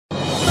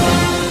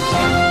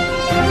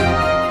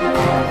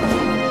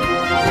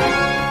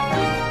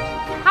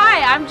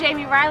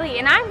Jamie Riley,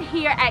 and I'm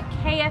here at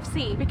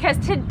KFC because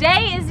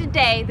today is the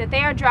day that they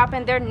are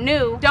dropping their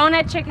new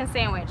donut chicken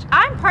sandwich.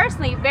 I'm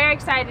personally very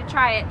excited to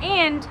try it,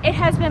 and it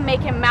has been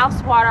making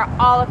mouth water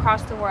all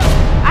across the world.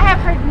 I have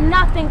heard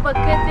nothing but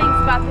good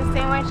things about this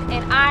sandwich,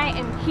 and I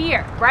am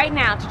here right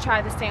now to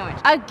try the sandwich.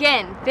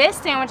 Again, this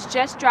sandwich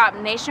just dropped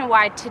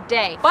nationwide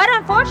today, but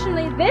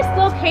unfortunately this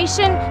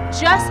location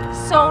just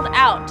sold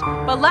out.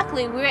 But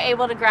luckily we were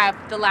able to grab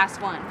the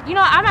last one. You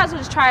know, I might as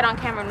well just try it on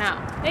camera now.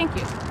 Thank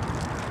you.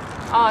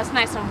 Oh, it's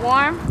nice and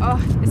warm. Oh,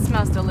 it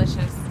smells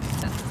delicious.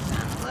 Set this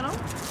down a little.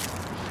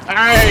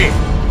 Hey,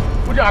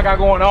 what y'all got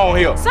going on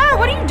here? Sir,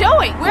 what are you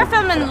doing? We're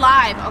filming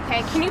live,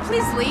 okay? Can you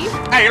please leave?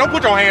 Hey, don't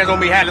put your hands on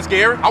me, hella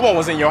scary. I want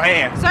what's in your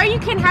hand. Sir, you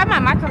can have my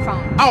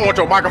microphone. I don't want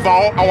your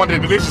microphone. I want the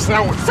delicious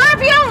sandwich. Sir, if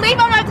you don't leave,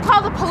 I'm gonna have to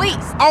call the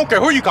police. I don't care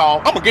who you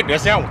call. I'm gonna get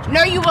that sandwich.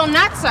 No, you will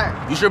not, sir.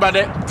 You sure about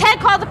that? Ted,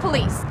 call the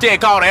police. Ted,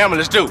 call the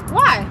ambulance too.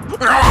 Why?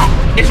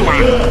 It's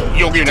mine.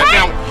 You gonna give me that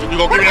sandwich? You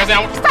gonna give me that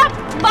sandwich? Stop!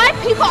 Live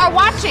people are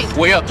watching.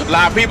 Well,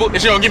 live people,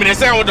 if you don't give me that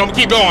sandwich, I'm gonna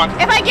keep going.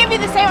 If I give you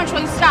the sandwich,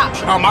 will you stop?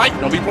 I might.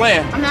 Don't be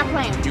playing. I'm not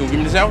playing. You gonna give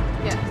me the sandwich?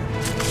 Yeah.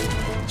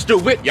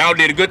 Stupid. Y'all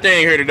did a good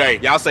thing here today.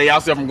 Y'all say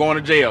y'allself I'm going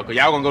to jail, because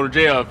y'all gonna go to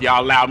jail if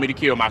y'all allow me to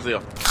kill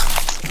myself.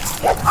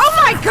 Oh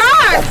my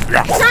God!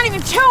 It's not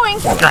even chewing.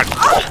 Oh.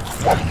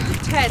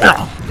 Ted,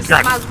 this is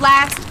my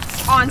last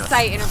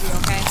on-site interview,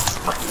 okay?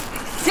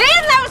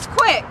 Damn, that was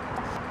quick.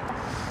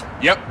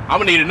 Yep, I'm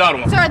gonna need another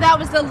one. Sir, that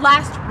was the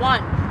last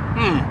one.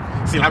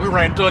 Seems like we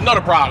ran into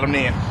another problem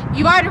then.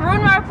 You already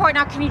ruined my report.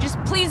 Now can you just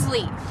please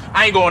leave?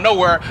 I ain't going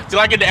nowhere till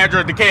I get the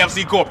address to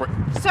KFC corporate.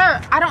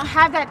 Sir, I don't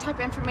have that type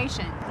of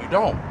information. You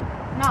don't?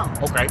 No.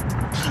 Okay.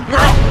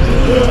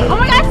 Oh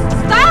my God,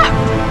 stop!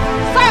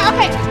 Sir,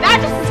 okay, the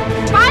address is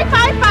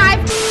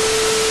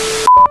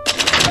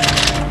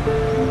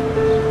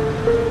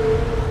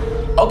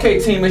 555. Okay,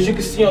 team, as you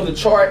can see on the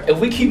chart, if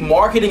we keep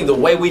marketing the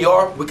way we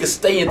are, we can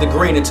stay in the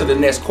green until the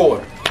next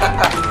quarter.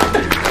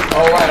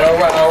 All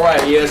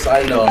right. Yes,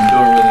 I know. I'm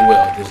doing really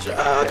well at this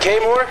job.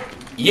 Kmoore?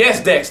 Yes,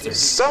 Dexter.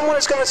 Someone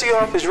is coming to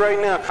your office right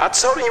now. I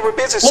told him you were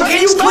busy. Well,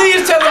 can you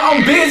please tell her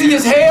I'm busy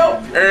as hell?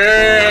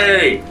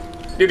 Hey!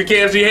 Did the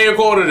KFC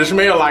headquarters to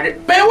smell like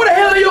it? Man, where the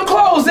hell are your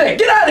clothes at?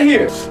 Get out of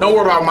here. Don't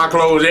worry about my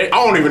clothes at. I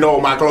don't even know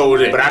what my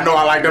clothes at. But I know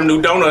I like them new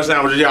donut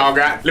sandwiches y'all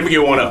got. Let me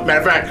get one up. Matter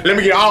of fact, let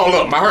me get all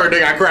of them. I heard they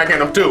got crack in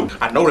them too.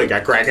 I know they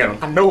got crack in them.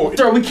 I know it.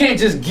 Sir, we can't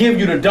just give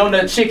you the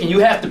donut chicken. You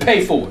have to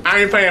pay for it.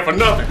 I ain't paying for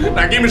nothing.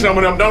 Now give me some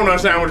of them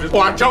donut sandwiches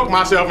or I choke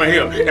myself in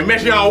here and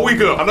mess y'all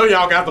week up. I know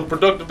y'all got some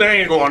productive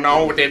things going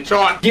on with that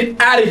chart. Get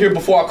out of here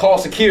before I call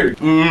security.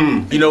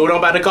 You know what I'm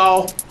about to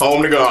call?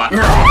 Home to God. Oh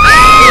my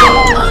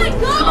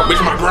God! I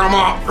bitch my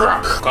grandma.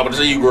 Coming to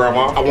see you,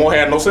 Grandma. I won't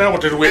have no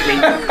sandwiches with me.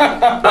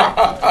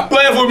 Laugh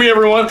with me,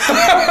 everyone.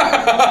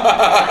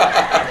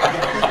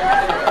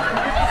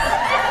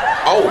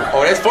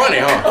 Oh, that's funny,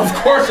 huh? Of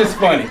course it's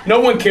funny. No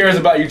one cares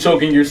about you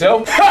choking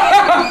yourself.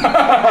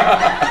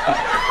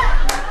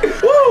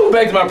 Woo,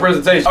 back to my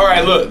presentation. All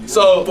right, look.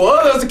 So for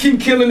us to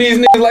keep killing these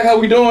niggas like how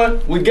we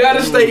doing, we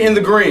gotta stay in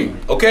the green,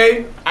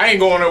 okay? I ain't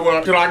going nowhere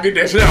until I get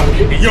that sandwich.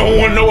 You don't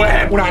want to know what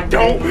happens when I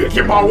don't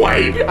get my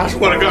way. I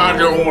swear to God,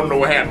 you don't want to know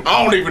what happens.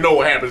 I don't even know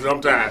what happens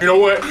sometimes. You know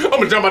what? I'm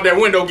gonna jump out that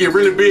window, get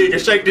really big,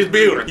 and shake this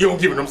building. You don't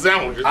give me them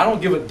sandwiches. I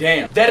don't give a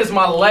damn. That is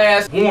my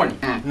last warning.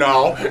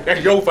 No,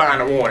 that's your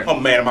final warning. I'm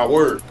a man of my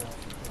word.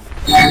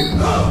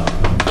 I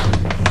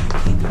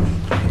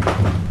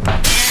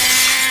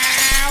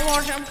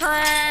want some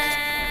crack.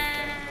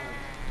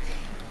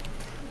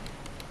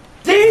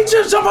 Did he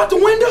just jump out the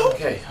window?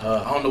 Okay,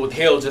 I don't know what the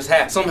hell just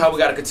happened. Somehow we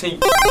gotta continue.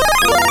 It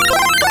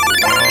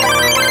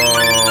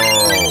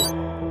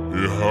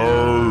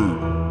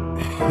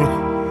hurt.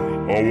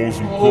 I want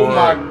some crack. Oh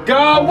my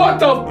God, what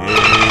the?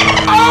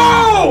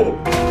 Oh!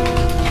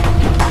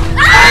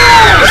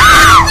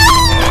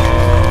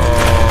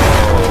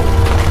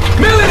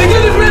 Melanie,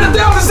 get this man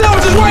 1,000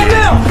 sandwiches right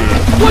now!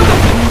 What the?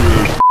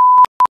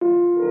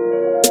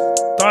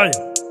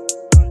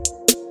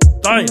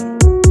 Damn.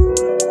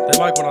 They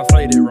like when I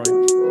say that, right?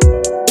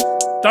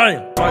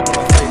 Damn. Like when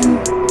I say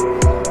that.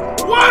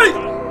 Wait!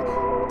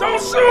 Don't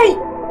shoot!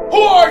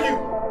 Who are you?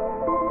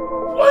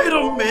 Wait a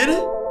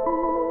minute.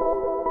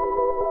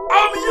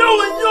 I'm you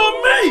and you're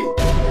me.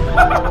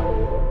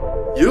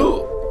 You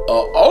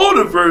an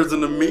older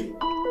version of me.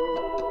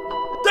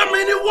 That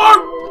mean it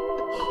worked.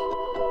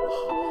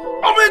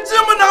 I'm in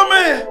Gemini,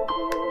 man.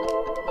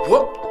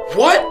 What?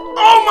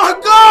 Oh my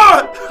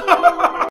God!